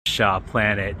Masha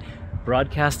planet,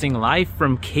 broadcasting live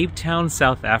from Capetown,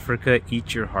 South Africa.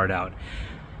 Eat your heart out.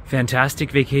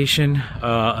 Fantastic vacation,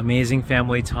 amazing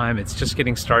family time. It's just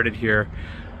getting started here.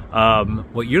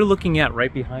 What you're looking at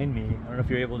right behind me, I don't know if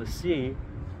you're able to see,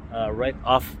 right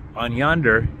off on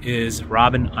yonder is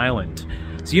Robben Island.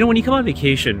 So, when you come on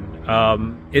vacation,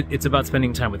 it's about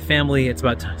spending time with family. It's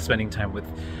about spending time with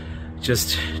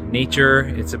just nature.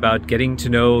 It's about getting to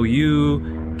know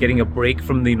you, getting a break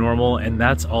from the normal, and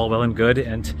that's all well and good.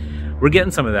 And we're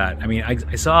getting some of that. I mean,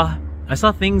 I saw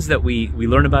things that we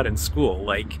learn about in school,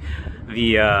 like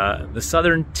the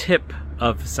southern tip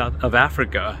of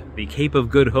Africa, the Cape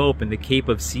of Good Hope and the Cape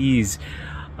of Seas.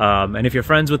 And if you're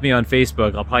friends with me on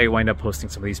Facebook, I'll probably wind up posting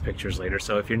some of these pictures later.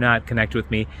 So if you're not connected with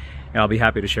me, I'll be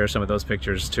happy to share some of those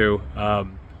pictures too.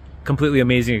 Completely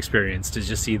amazing experience to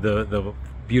just see the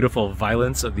beautiful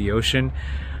violence of the ocean.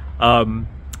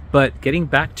 But getting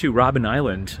back to Robben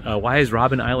Island, why is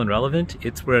Robben Island relevant?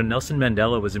 It's where Nelson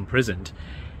Mandela was imprisoned.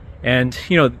 And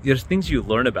there's things you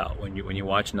learn about when you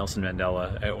watch Nelson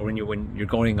Mandela, or when you're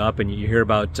growing up and you hear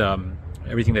about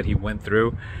everything that he went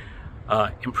through.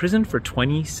 Imprisoned for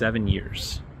 27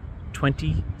 years.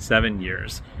 27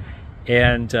 years.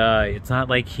 And it's not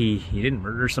like he didn't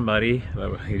murder somebody.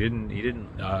 He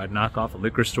didn't knock off a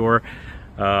liquor store.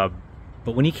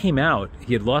 But when he came out,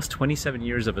 he had lost 27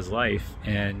 years of his life,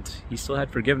 and he still had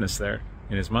forgiveness there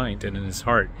in his mind and in his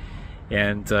heart.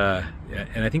 And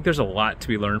I think there's a lot to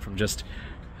be learned from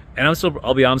and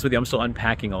I'll be honest with you, I'm still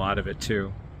unpacking a lot of it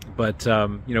too. But,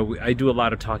 I do a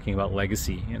lot of talking about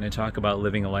legacy, and I talk about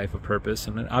living a life of purpose.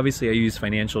 And obviously I use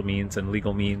financial means and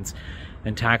legal means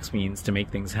and tax means to make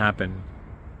things happen.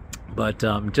 But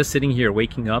just sitting here,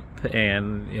 waking up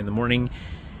and in the morning,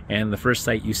 and the first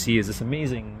sight you see is this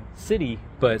amazing city,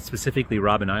 but specifically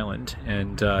Robben Island,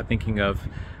 and thinking of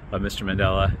Mr.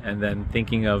 Mandela, and then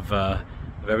thinking of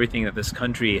everything that this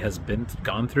country has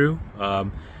gone through.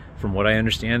 From what I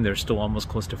understand, there's still almost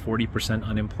close to 40%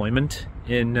 unemployment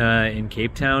in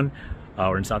Capetown,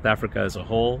 or in South Africa as a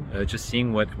whole. Just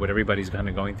seeing what everybody's kind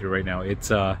of going through right now,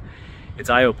 it's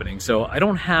eye-opening. So I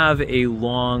don't have a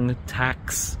long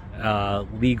tax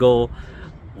legal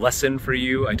lesson for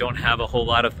you. I don't have a whole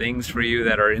lot of things for you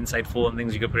that are insightful and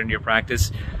things you can put into your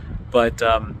practice, but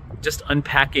just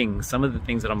unpacking some of the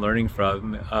things that I'm learning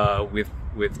from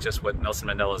with just what Nelson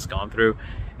Mandela has gone through,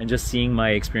 and just seeing my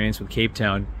experience with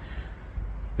Capetown.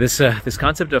 This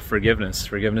concept of forgiveness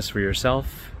for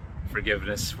yourself,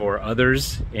 forgiveness for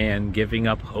others, and giving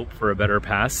up hope for a better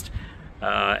past,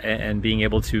 and being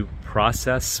able to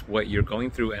process what you're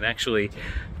going through and actually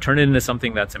turn it into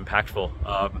something that's impactful.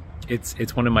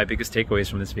 It's one of my biggest takeaways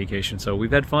from this vacation. So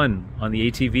we've had fun on the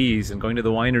ATVs and going to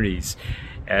the wineries,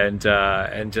 and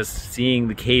just seeing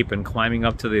the Cape and climbing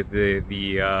up to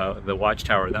the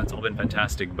watchtower. That's all been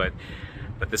fantastic. But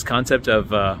this concept of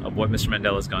what Mr.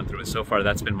 Mandela has gone through, so far,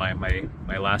 that's been my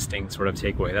lasting sort of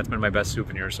takeaway. That's been my best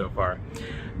souvenir so far.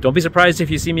 Don't be surprised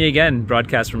if you see me again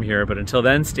broadcast from here. But until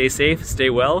then, stay safe, stay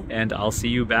well, and I'll see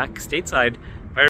you back stateside